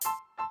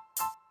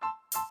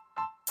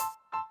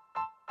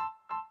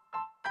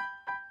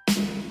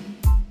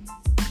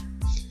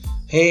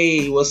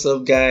Hey, what's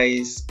up,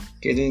 guys?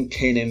 Getting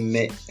kind of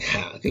met.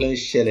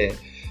 It's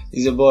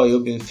your boy,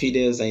 Open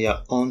Fides, and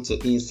you're on to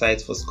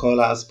Insights for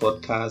Scholars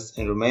podcast.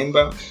 And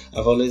remember,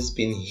 I've always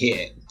been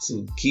here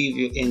to give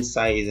you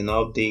insights and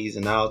updates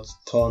on how to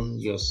turn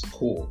your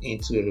school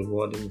into a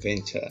rewarding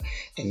venture.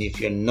 And if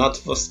you're not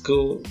for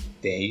school,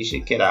 then you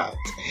should get out.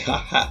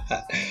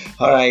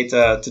 Alright,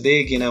 today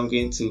again, I'm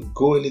going to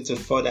go a little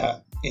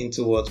further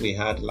into what we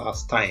had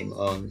last time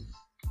on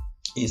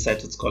Insight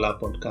to Scholar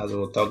podcast.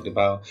 We talked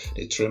about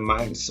the three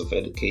minds of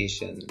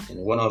education, and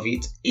one of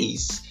it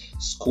is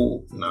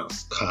school now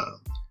scam,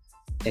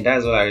 and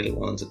that's what I really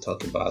want to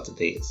talk about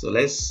today. So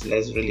let's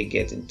really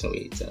get into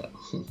it.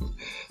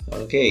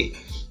 Okay,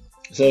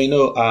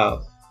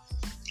 so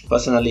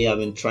personally, I've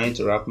been trying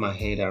to wrap my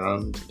head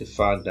around the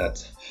fact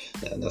that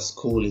the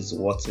school is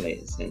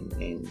worthless,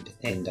 and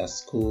that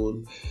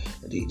school,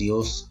 the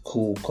whole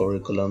school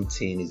curriculum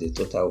thing is a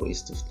total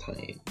waste of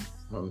time.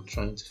 I'm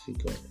trying to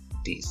figure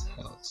this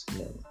out.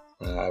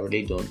 I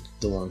really don't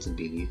want to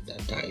believe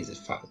that is a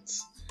fact,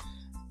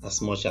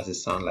 as much as it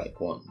sounds like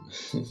one.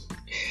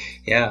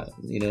 Yeah,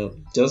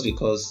 just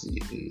because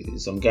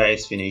some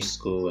guys finish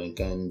school and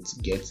can't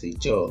get a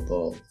job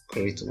or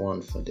create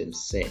one for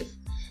themselves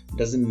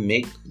doesn't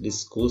make the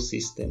school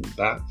system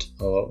bad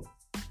or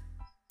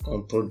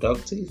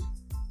unproductive.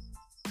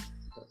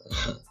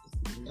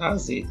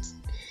 That's it.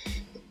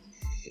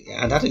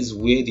 And that is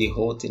where the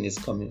whole thing is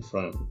coming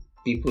from.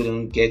 People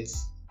don't get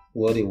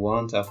what they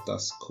want after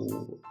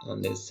school,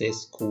 and they say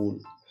school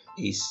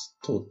is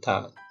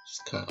total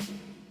scam.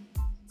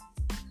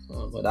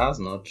 But that's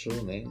not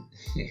true, man.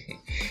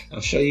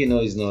 I'm sure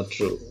it's not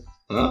true,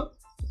 huh?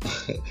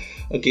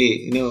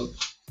 Okay,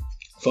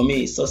 for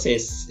me,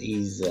 success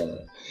is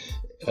a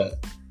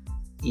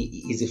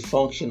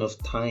function of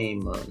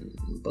time and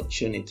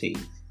opportunity.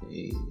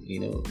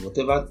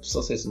 Whatever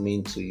success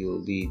means to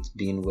you, be it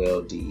being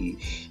wealthy,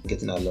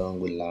 getting along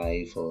with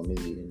life, or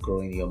maybe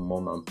growing your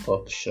mom and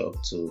pop shop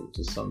to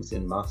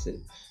something massive,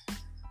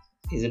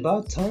 it's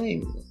about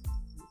time.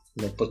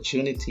 The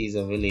opportunity is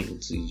available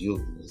to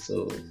you.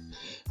 So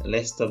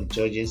let's stop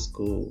judging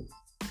school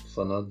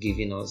for not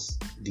giving us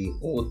the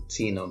whole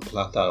thing on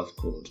platter of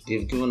gold.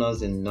 They've given us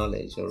the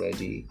knowledge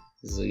already,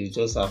 so you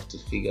just have to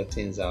figure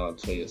things out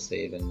for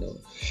yourself and know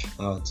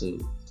how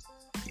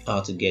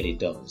to get it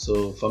done.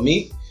 So for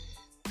me,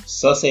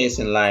 success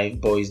in life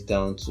boils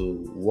down to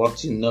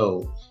what you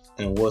know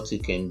and what you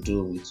can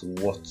do with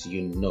what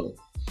you know.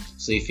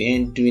 So if you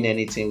ain't doing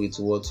anything with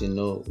what you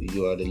know,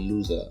 you are the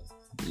loser.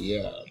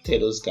 Yeah, tell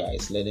those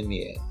guys, let them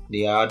hear.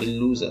 They are the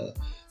loser.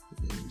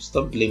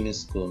 Stop blaming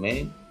school,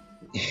 man.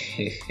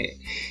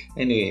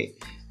 Anyway,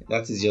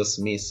 that is just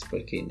me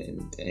speaking,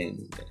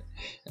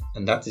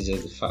 and that is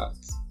just the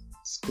fact.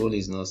 School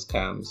is no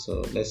scam,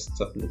 so let's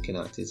stop looking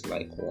at it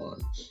like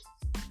one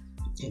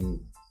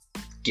and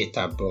get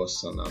our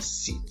boss on our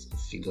seat and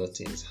figure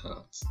things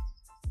out.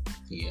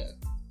 Yeah.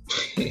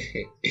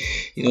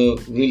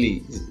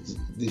 Really,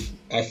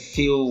 I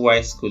feel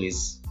why school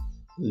is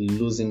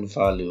losing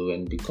value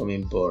and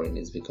becoming boring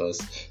is because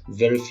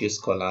very few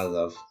scholars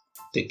have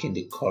taken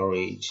the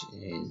courage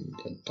and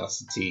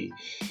audacity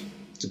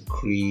to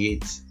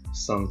create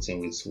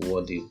something with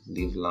what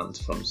they've learned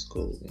from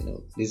school.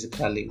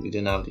 Basically, we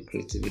don't have the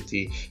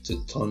creativity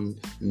to turn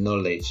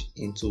knowledge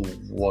into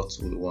what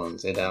we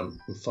want, either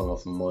in form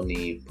of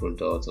money,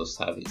 product, or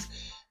service,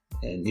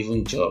 and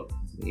even job.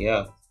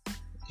 Yeah,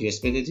 you're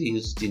expected to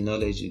use the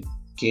knowledge you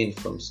gain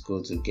from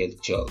school to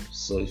get jobs.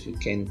 So if you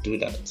can't do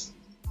that,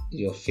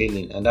 you're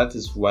failing, and that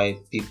is why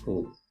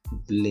people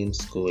blame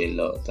school a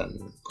lot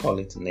and call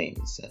it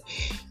names.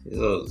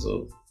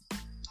 So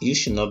you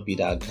should not be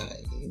that guy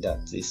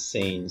that is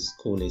saying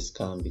school is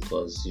scam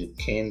because you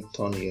can't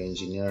turn your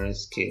engineering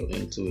skill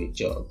into a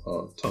job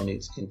or turn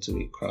it into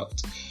a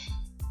craft.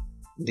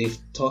 They've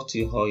taught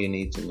you all you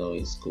need to know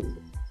in school,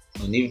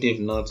 and if they've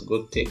not,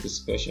 go take a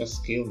special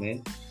skill,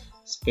 man.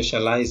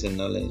 Specialize in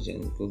knowledge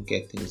and go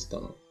get things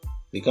done,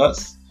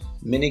 because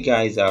many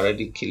guys are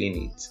already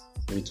killing it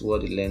with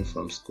what they learned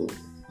from school.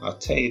 I'll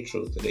tell you the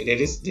truth.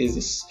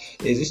 There's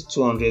this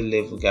 200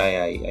 level guy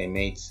I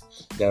met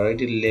that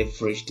already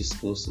leveraged the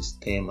school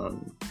system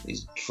and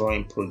is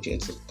drawing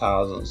projects of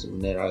thousands of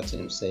naira to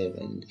himself,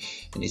 and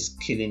is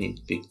killing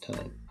it big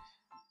time.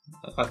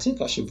 I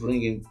think I should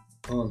bring him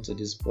on to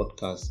this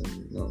podcast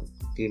and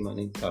give him an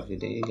interview.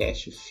 Then you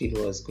guys should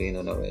feel what's going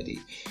on already.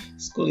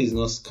 School is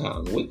no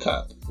scam. Wake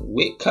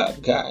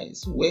up,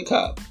 guys, wake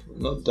up.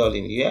 Not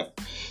dulling, yeah.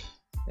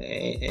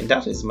 And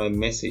that is my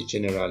message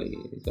generally,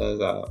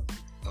 because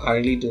I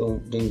really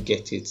don't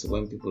get it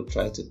when people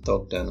try to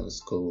talk down on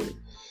school,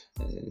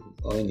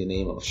 or in the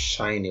name of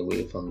shying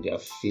away from their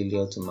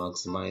failure to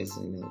maximize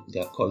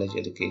their college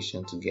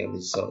education to get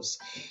results.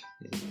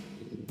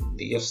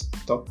 They just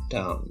talk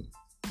down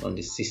on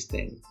the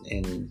system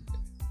and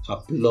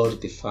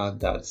applaud the fact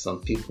that some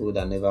people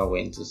that never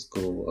went to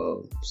school,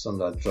 or some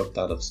that dropped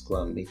out of school,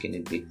 are making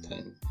it big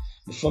time.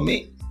 But for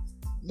me,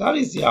 that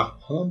is their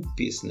own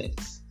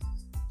business.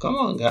 Come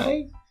on,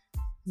 guy.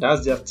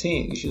 That's their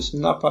thing. You should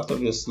snap out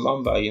of your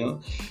slumber,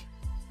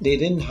 They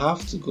didn't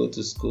have to go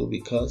to school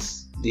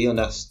because they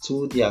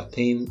understood their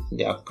thing.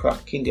 They are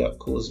cracking their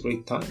codes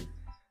every time.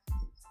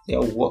 They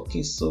are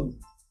working so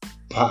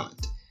bad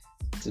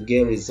to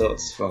get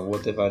results from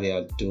whatever they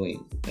are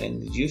doing,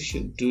 and you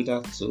should do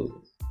that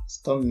too.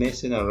 Stop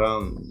messing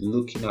around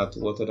looking at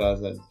what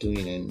others are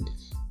doing and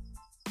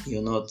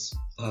you're not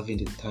having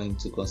the time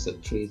to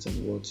concentrate on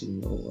what you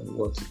know and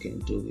what you can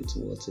do with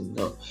what you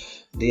know.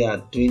 They are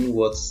doing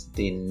what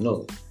they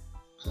know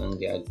and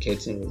they are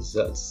getting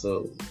results.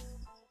 So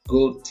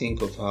go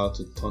think of how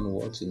to turn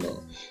what you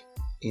know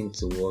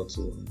into what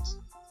you want.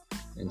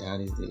 And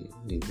that is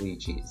the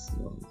wages.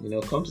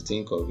 Come to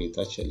think of it,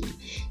 actually,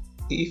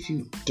 if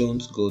you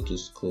don't go to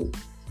school,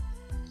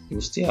 you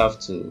still have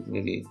to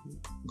maybe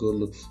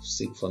go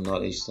seek for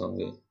knowledge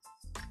somewhere,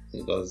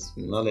 because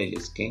knowledge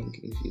is king.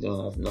 If you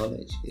don't have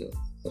knowledge, you're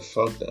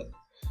fucked up.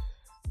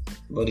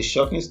 But the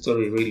shocking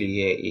story really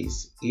here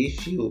is,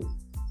 if you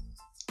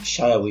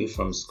shy away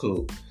from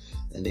school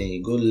and then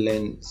you go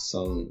learn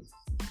some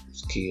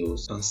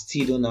skills and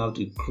still don't have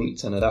the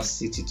grit and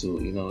audacity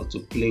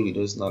to play with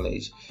those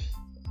knowledge,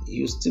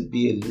 you'll still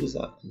be a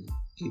loser.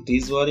 It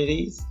is what it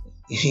is.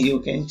 You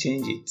can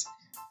change it.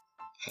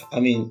 I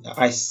mean,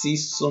 I see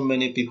so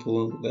many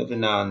people every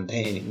now and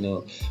then,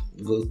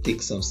 go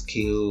take some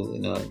skill,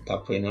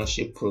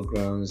 entrepreneurship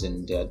programs,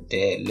 and they're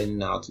there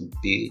learning how to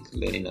bake,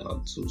 learning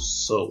how to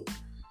sew,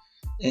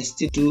 and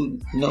still do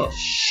not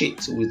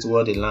shit with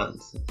what they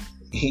learned.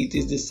 It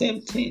is the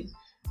same thing.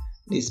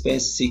 They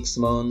spend 6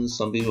 months,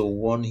 some people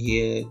 1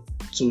 year,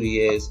 2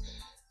 years,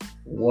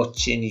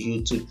 watching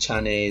YouTube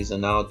channels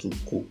on how to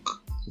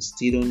cook, and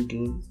still don't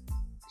do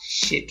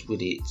shit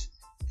with it.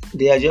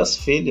 They are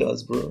just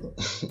failures, bro.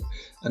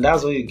 And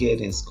that's what you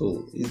get in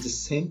school. It's the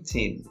same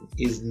thing.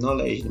 It's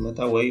knowledge, no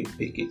matter where you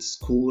pick it,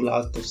 school,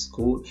 out of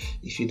school.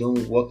 If you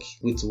don't work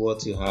with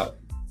what you have,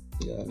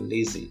 you are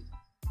lazy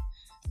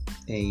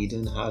and you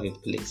don't have a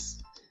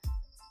place.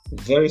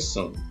 Very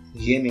soon,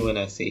 hear me when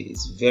I say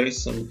this, very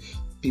soon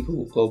people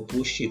will call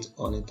bullshit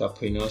on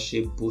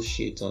entrepreneurship,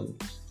 bullshit on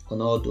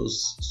all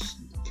those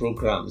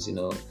programs,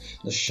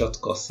 the short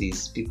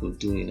courses people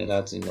do in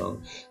order to,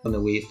 run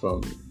away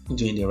from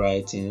doing the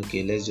right thing.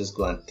 Okay, let's just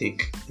go and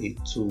take a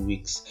 2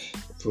 weeks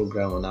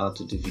program on how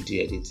to do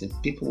video editing.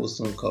 People will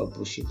soon call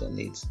bullshit on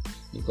it,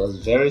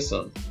 because very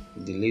soon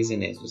the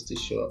laziness will still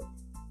show up.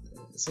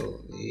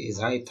 So it's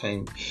high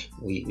time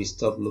we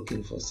stop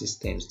looking for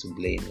systems to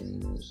blame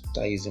and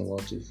start using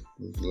what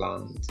we've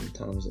learned in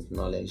terms of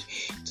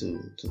knowledge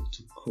to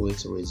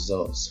create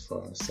results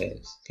for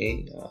ourselves.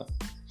 Okay.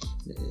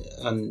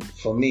 And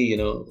for me,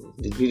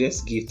 the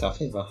greatest gift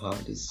I've ever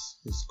had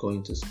is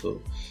going to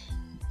school.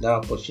 That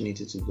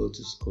opportunity to go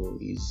to school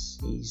is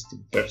the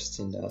best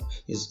thing that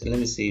is. Let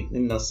me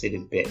not say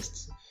the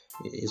best.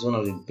 It's one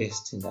of the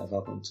best things that have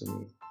happened to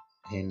me,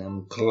 and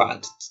I'm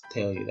glad to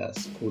tell you that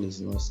school is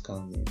no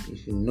scam, man.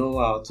 If you know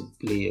how to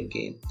play your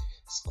game,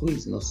 school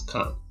is no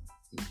scam.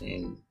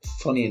 And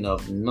funny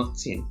enough,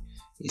 nothing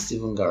is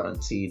even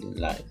guaranteed in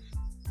life.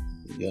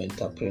 Your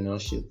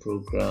entrepreneurship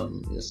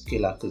program, your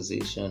skill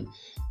acquisition,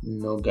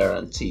 no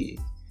guarantee.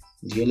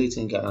 The only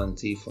thing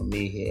guaranteed for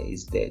me here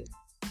is that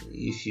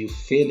if you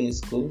fail in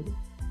school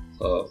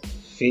or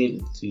fail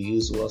to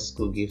use what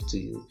school gives to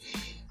you,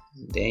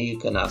 then you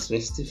can as well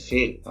still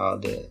fail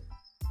out there.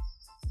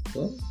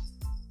 So,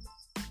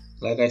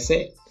 like I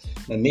said,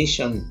 my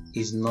mission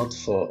is not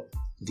for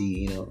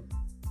the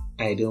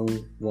I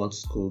don't want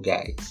school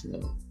guys.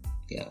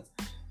 Yeah.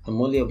 I'm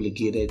only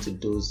obligated to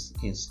those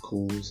in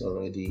schools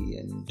already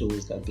and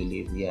those that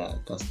believe, I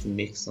can still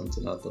make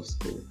something out of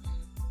school.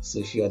 So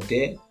if you are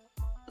there,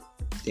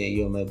 then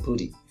you're my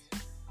buddy,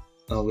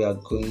 and we are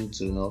going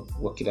to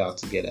work it out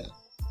together.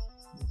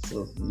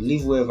 So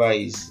leave whoever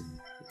is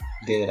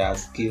there that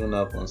has given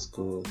up on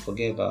school,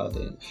 forget about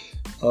them.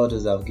 All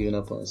those that have given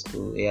up on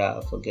school,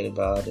 forget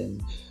about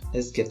them.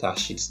 Let's get our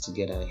shits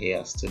together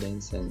here,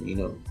 students, and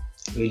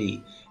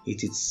really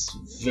it is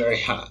very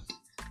hard.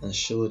 And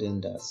show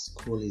them that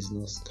school is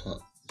no scam.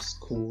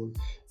 School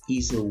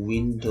is a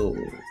window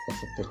of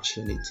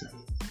opportunity.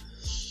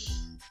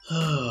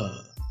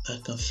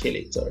 I can feel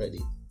it already.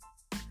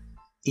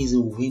 It's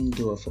a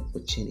window of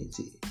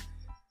opportunity.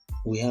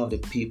 We have the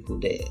people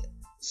there.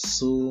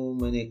 So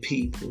many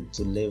people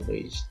to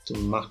leverage, to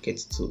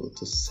market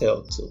to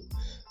sell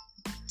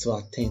to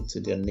attend to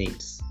their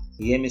needs.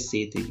 You hear me say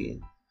it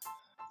again.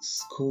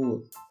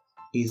 School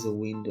is a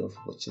window of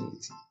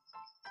opportunity.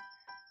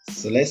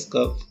 So let's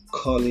stop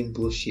calling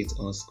bullshit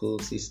on school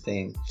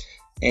system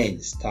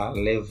and start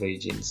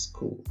leveraging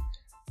school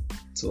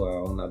to our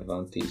own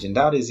advantage. And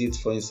that is it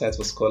for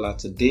Insightful Scholar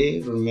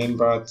today.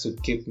 Remember to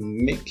keep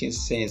making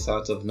sense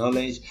out of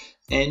knowledge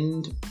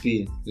and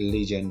be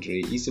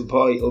legendary. It's your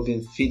boy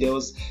Obin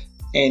Fidelis,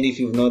 and if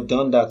you've not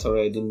done that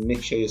already,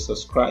 make sure you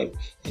subscribe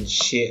and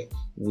share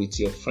with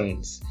your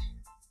friends.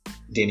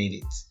 They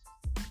need it.